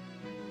 right?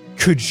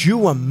 Could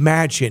you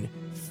imagine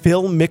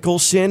Phil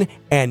Mickelson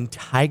and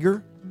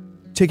Tiger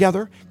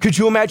together? Could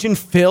you imagine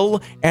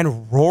Phil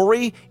and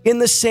Rory in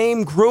the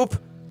same group?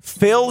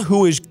 Phil,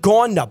 who has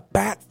gone to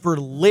bat for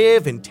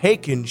Live and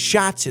taken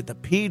shots at the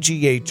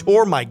PGA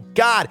Tour. My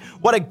God,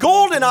 what a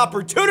golden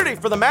opportunity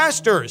for the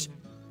Masters.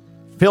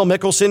 Phil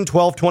Mickelson,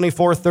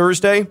 12:24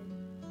 Thursday.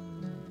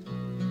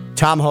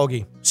 Tom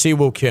Hoagie,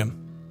 Siwoo Kim.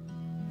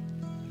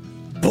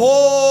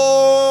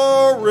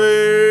 Boring.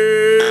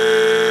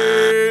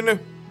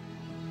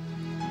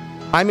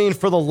 I mean,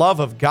 for the love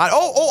of God.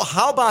 Oh,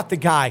 how about the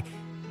guy,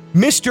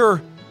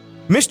 Mr.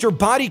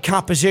 Body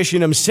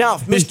Composition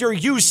himself, Mr.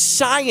 Use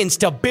Science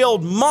to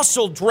build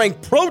muscle,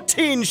 drink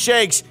protein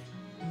shakes,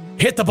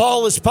 hit the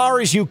ball as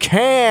far as you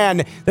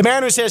can. The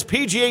man who says,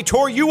 PGA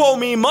Tour, you owe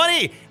me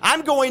money.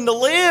 I'm going to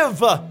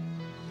Live.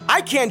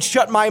 I can't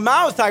shut my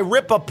mouth. I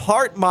rip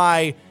apart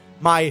my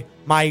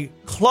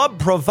club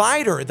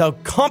provider, the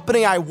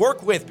company I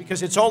work with,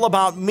 because it's all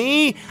about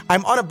me.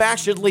 I'm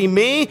unabashedly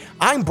me.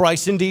 I'm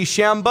Bryson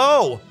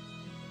DeChambeau.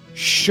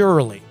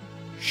 Surely.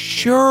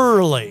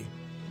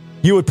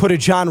 You would put a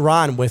John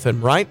Rahm with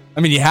him, right?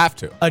 I mean, you have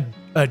to. A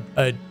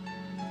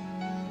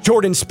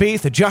Jordan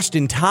Spieth, a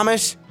Justin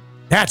Thomas.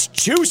 That's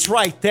juice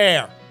right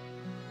there.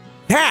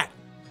 That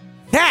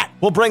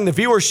will bring the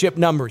viewership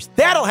numbers.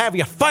 That'll have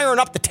you firing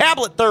up the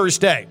tablet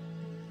Thursday.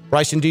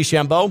 Bryson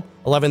DeChambeau,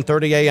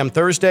 11:30 a.m.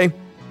 Thursday.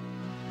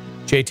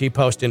 JT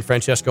Poston,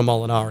 Francesco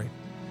Molinari.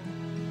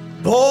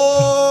 Boring.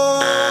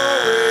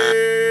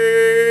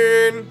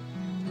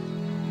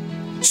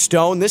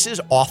 Stone, this is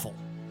awful.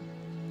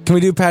 Can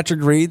we do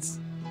Patrick Reed's?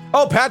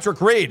 Oh,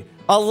 Patrick Reed,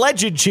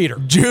 alleged cheater.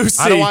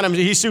 Juicy. I don't want him.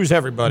 He sues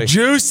everybody.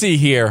 Juicy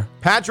here.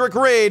 Patrick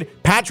Reed.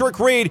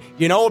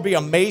 You know, it would be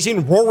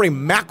amazing. Rory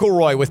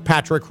McIlroy with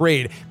Patrick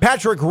Reed.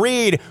 Patrick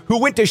Reed, who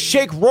went to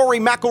shake Rory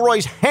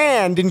McIlroy's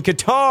hand in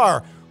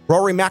Qatar.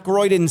 Rory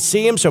McIlroy didn't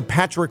see him, so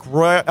Patrick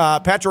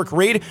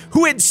Reed,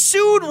 who had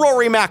sued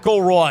Rory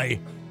McIlroy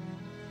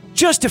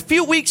just a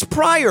few weeks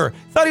prior,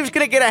 thought he was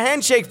going to get a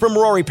handshake from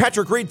Rory.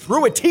 Patrick Reed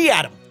threw a tee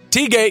at him.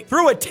 T-Gate.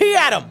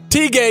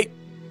 T-Gate.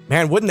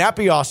 Man, wouldn't that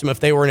be awesome if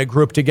they were in a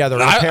group together,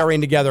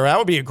 pairing together? That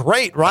would be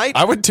great, right?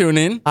 I would tune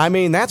in. I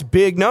mean, that's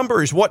big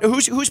numbers.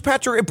 Who's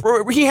Patrick?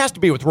 He has to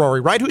be with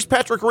Rory, right? Who's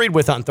Patrick Reed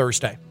with on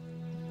Thursday?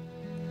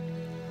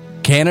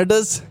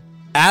 Canada's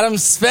Adam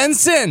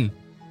Svensson.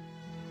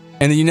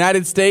 And the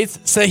United States,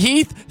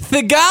 Sahith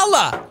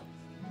Theegala.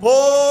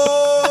 Boring.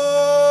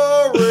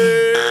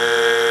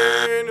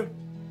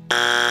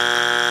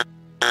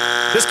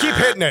 Just keep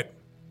hitting it.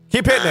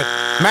 Keep hitting it.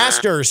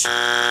 Masters,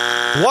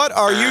 what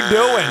are you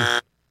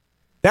doing?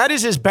 That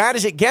is as bad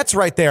as it gets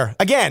right there.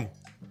 Again.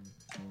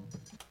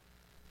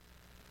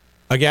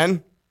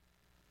 Again.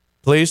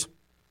 Please.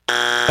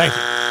 Thank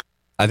you.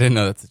 I didn't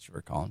know that's what you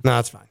were calling. No,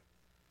 that's fine.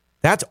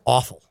 That's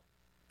awful.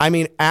 I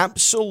mean,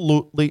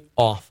 absolutely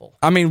awful.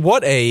 I mean,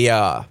 what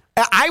a...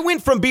 I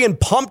went from being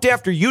pumped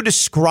after you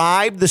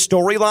described the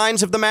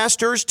storylines of the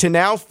Masters to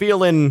now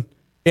feeling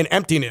an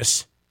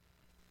emptiness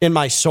in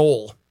my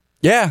soul.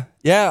 Yeah.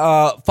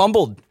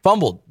 Fumbled.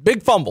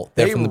 Big fumble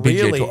there from the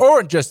PGA Tour.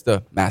 Or just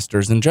the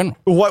Masters in general.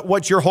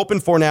 What you're hoping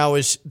for now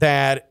is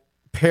that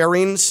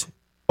pairings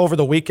over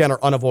the weekend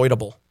are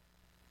unavoidable.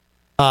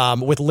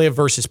 With LIV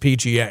versus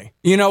PGA.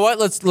 You know what?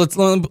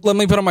 Let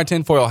me put on my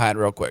tinfoil hat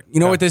real quick. You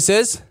know what this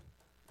is?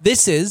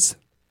 This is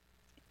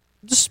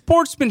the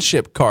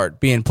sportsmanship card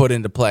being put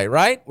into play,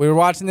 right? We were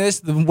watching this,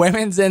 the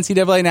Women's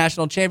NCAA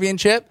National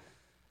Championship.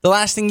 The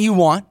last thing you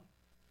want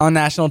on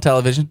national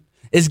television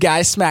is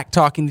guys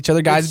smack-talking each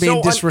other, guys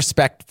being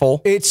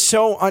disrespectful. It's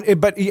so...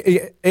 but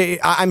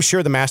I'm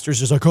sure the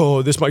Masters is like,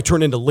 oh, this might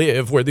turn into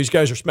LIV, where these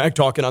guys are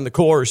smack-talking on the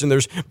course, and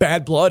there's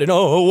bad blood, and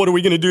oh, what are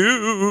we going to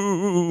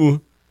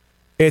do?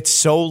 It's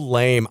so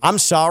lame. I'm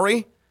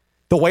sorry.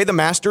 The way the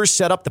Masters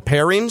set up the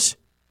pairings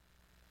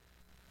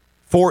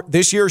for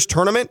this year's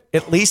tournament,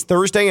 at least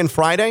Thursday and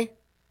Friday,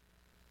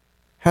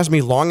 has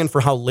me longing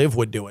for how LIV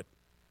would do it.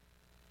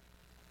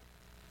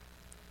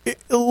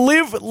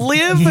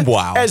 LIV,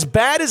 wow. As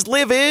bad as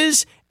LIV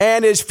is,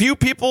 and as few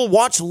people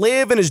watch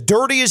LIV, and as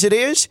dirty as it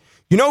is,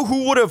 you know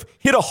who would have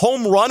hit a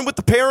home run with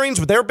the pairings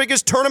with their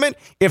biggest tournament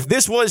if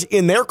this was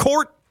in their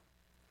court?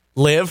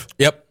 LIV.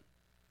 Yep.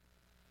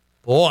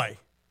 Boy.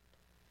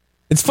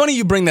 It's funny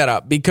you bring that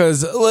up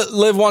because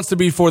LIV wants to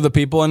be for the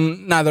people,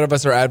 and neither of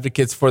us are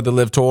advocates for the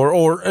LIV Tour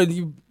or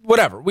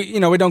whatever. We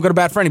don't go to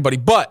bat for anybody,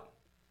 but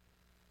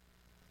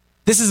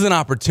this is an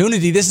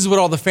opportunity. This is what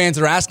all the fans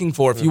are asking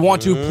for. If you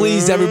want to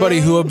please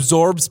everybody who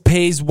absorbs,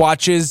 pays,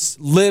 watches,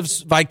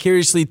 lives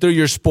vicariously through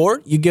your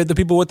sport, you give the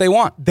people what they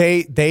want.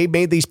 They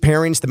made these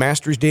pairings, the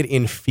Masters did,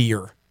 in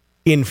fear.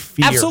 In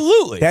fear.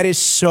 Absolutely. That is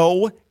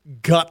so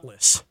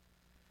gutless.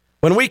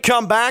 When we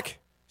come back,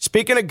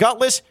 speaking of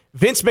gutless,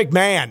 Vince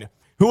McMahon,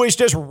 who has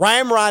just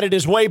ramrodded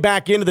his way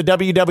back into the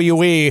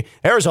WWE.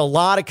 There's a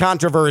lot of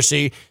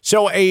controversy.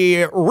 So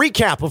a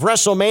recap of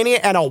WrestleMania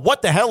and a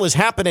what the hell is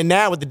happening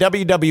now with the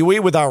WWE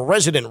with our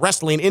resident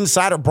wrestling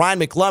insider, Brian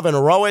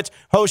McLovin-Rowitz,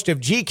 host of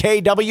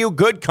GKW,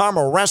 Good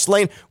Karma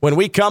Wrestling. When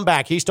we come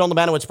back, he's Stone the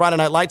Man. It's Friday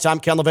Night Lights. I'm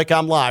Ken Levick.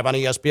 I'm live on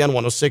ESPN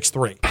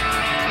 106.3.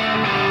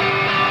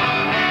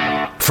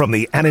 From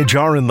the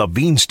Anajar and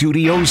Levine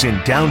Studios in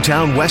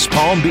downtown West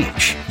Palm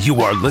Beach,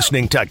 you are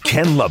listening to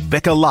Ken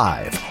LaVicka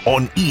Live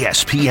on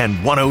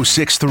ESPN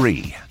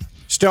 106.3.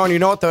 Stone, you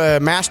know what the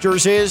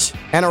Masters is?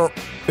 And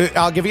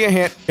I'll give you a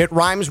hint. It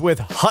rhymes with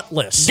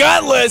hutless.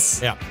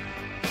 Gutless! Yeah.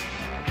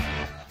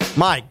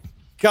 My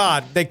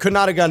God, they could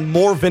not have gone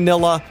more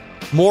vanilla,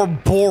 more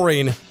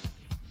boring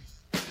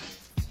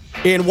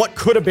in what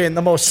could have been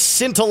the most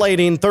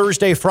scintillating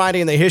Thursday,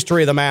 Friday in the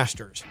history of the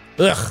Masters.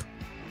 Ugh.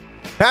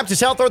 Baptist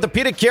Health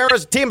Orthopedic Care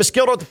is a team of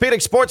skilled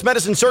orthopedic sports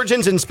medicine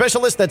surgeons and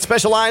specialists that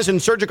specialize in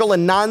surgical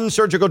and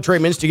non-surgical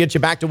treatments to get you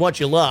back to what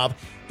you love.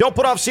 Don't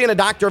put off seeing a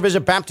doctor.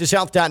 Visit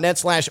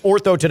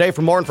baptisthealth.net/ortho today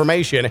for more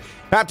information.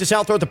 Baptist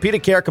Health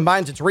Orthopedic Care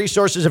combines its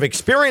resources of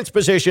experienced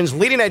physicians,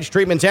 leading-edge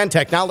treatments, and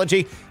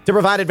technology to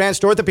provide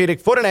advanced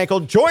orthopedic, foot and ankle,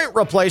 joint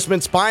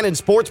replacement, spine, and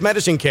sports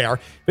medicine care.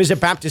 Visit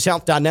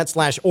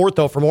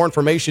baptisthealth.net/ortho for more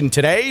information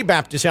today.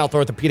 Baptist Health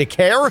Orthopedic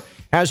Care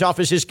has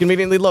offices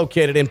conveniently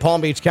located in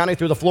Palm Beach County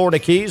through the Florida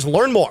Keys.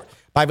 Learn more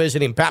by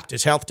visiting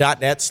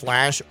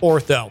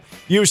baptisthealth.net/ortho.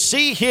 You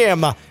see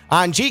him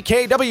on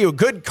GKW,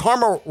 Good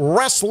Karma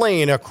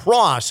Wrestling,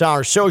 across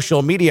our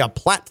social media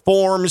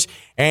platforms.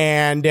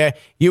 And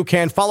you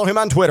can follow him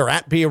on Twitter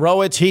at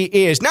 @BRowitz. He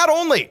is not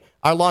only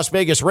our Las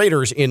Vegas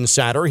Raiders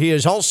insider, he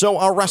is also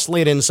our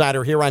wrestling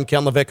insider here on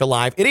Ken LaVicka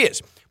Live. It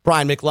is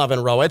Brian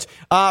McLovin-Rowitz.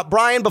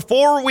 Brian,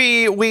 before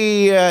we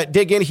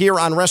dig in here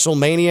on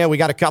WrestleMania, we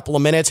got a couple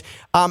of minutes.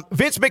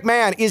 Vince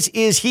McMahon,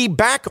 is he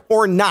back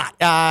or not?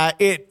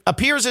 It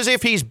appears as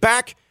if he's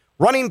back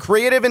running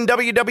creative in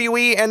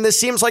WWE, and this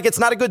seems like it's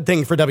not a good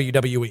thing for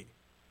WWE.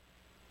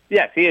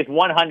 Yes, he is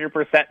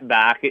 100%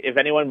 back. If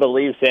anyone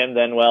believes him,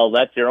 then, well,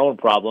 that's your own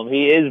problem.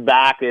 He is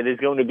back. It is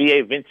going to be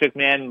a Vince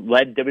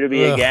McMahon-led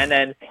WWE again,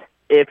 and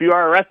if you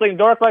are a wrestling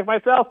dork like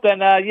myself,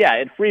 then,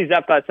 it frees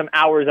up some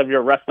hours of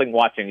your wrestling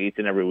watching each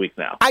and every week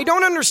now. I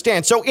don't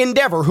understand. So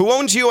Endeavor, who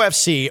owns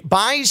UFC,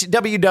 buys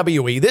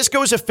WWE. This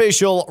goes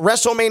official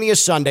WrestleMania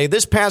Sunday,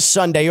 this past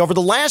Sunday. Over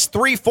the last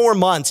 3-4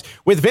 months,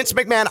 with Vince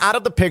McMahon out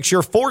of the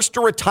picture, forced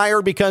to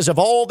retire because of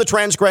all the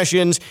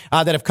transgressions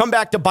that have come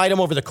back to bite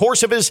him over the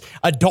course of his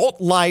adult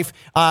life,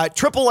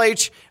 Triple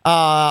H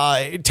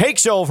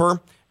takes over,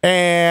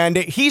 and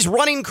he's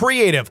running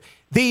creative.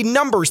 The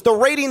numbers, the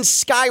ratings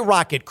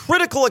skyrocket,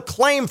 critical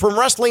acclaim from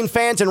wrestling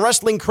fans and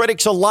wrestling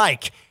critics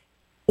alike.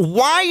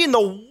 Why in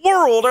the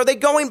world are they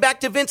going back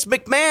to Vince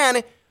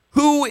McMahon,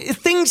 who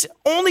things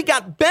only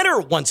got better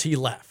once he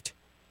left?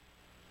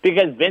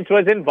 because Vince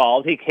was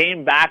involved. He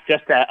came back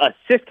just to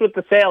assist with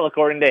the sale,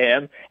 according to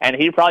him, and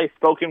he probably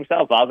spoke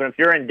himself up. And if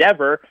you're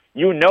Endeavor,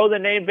 you know the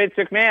name Vince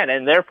McMahon,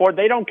 and therefore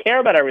they don't care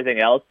about everything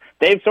else.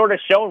 They've sort of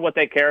shown what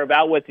they care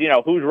about with,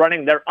 who's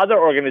running their other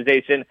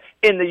organization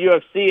in the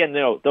UFC and,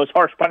 those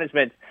harsh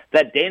punishments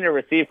that Dana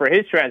received for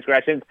his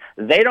transgressions.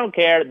 They don't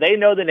care. They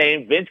know the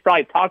name. Vince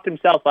probably talked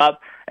himself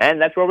up,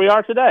 and that's where we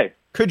are today.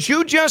 Could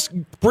you just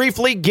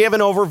briefly give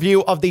an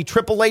overview of the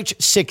Triple H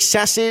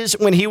successes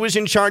when he was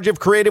in charge of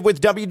creative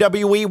with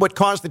WWE, what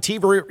caused the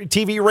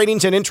TV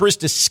ratings and interest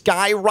to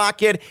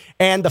skyrocket,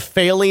 and the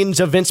failings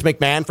of Vince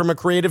McMahon from a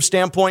creative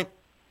standpoint?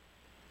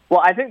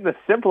 Well, I think the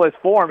simplest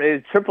form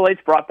is Triple H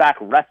brought back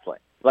wrestling.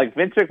 Like,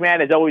 Vince McMahon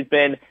has always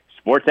been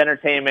sports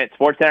entertainment,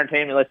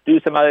 let's do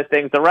some other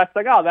things. The rest,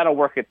 that'll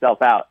work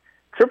itself out.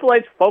 Triple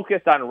H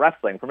focused on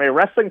wrestling. From a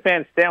wrestling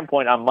fan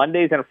standpoint, on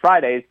Mondays and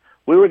Fridays,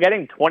 we were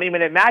getting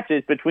 20-minute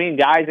matches between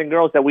guys and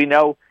girls that we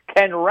know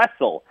can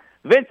wrestle.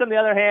 Vince, on the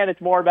other hand,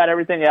 it's more about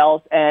everything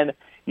else. And,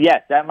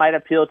 yes, that might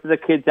appeal to the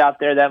kids out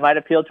there. That might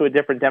appeal to a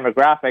different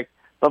demographic.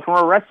 But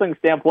from a wrestling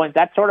standpoint,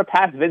 that sort of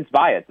passed Vince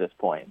by at this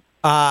point.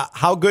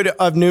 How good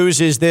of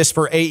news is this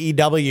for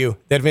AEW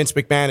that Vince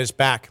McMahon is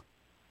back?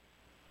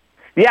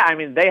 Yeah, I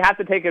mean, they have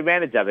to take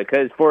advantage of it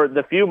because for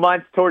the few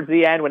months towards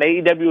the end when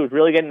AEW was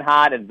really getting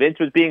hot and Vince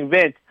was being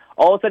Vince,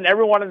 all of a sudden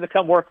everyone wanted to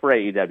come work for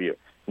AEW.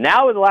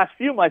 Now, in the last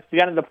few months, you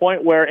got to the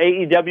point where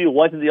AEW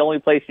wasn't the only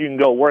place you can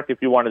go work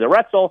if you wanted to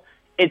wrestle.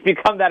 It's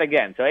become that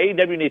again. So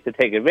AEW needs to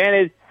take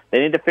advantage. They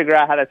need to figure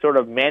out how to sort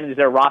of manage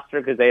their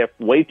roster because they have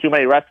way too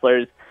many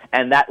wrestlers,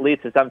 and that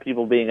leads to some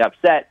people being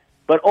upset.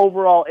 But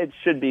overall, it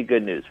should be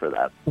good news for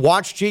them.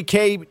 Watch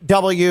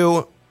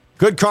GKW,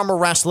 Good Karma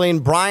Wrestling,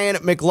 Brian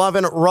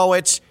McLovin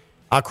Rowitz,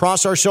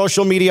 across our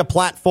social media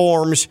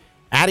platforms,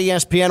 at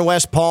ESPN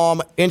West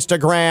Palm,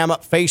 Instagram,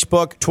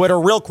 Facebook, Twitter.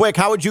 Real quick,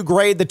 how would you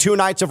grade the 2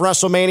 nights of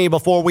WrestleMania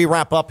before we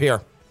wrap up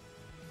here?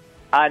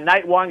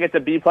 Night 1 gets a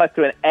B+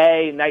 to an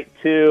A. Night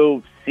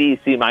 2, C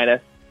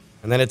minus.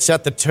 And then it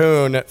set the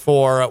tune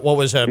for what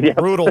was a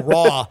brutal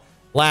Raw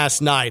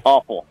last night.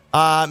 Awful.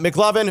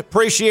 McLovin,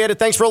 appreciate it.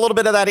 Thanks for a little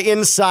bit of that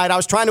insight. I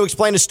was trying to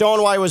explain to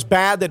Stone why it was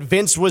bad that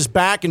Vince was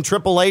back and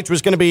Triple H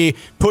was going to be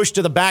pushed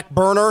to the back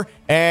burner,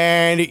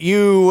 and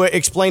you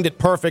explained it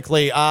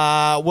perfectly.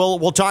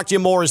 We'll talk to you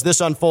more as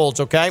this unfolds,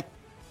 okay?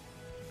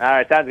 All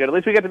right, sounds good. At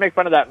least we get to make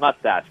fun of that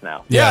mustache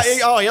now. Yes.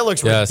 Yeah, he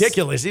looks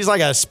ridiculous. He's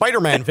like a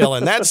Spider-Man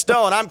villain. That's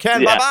Stone. I'm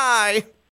Ken. Yeah. Bye-bye.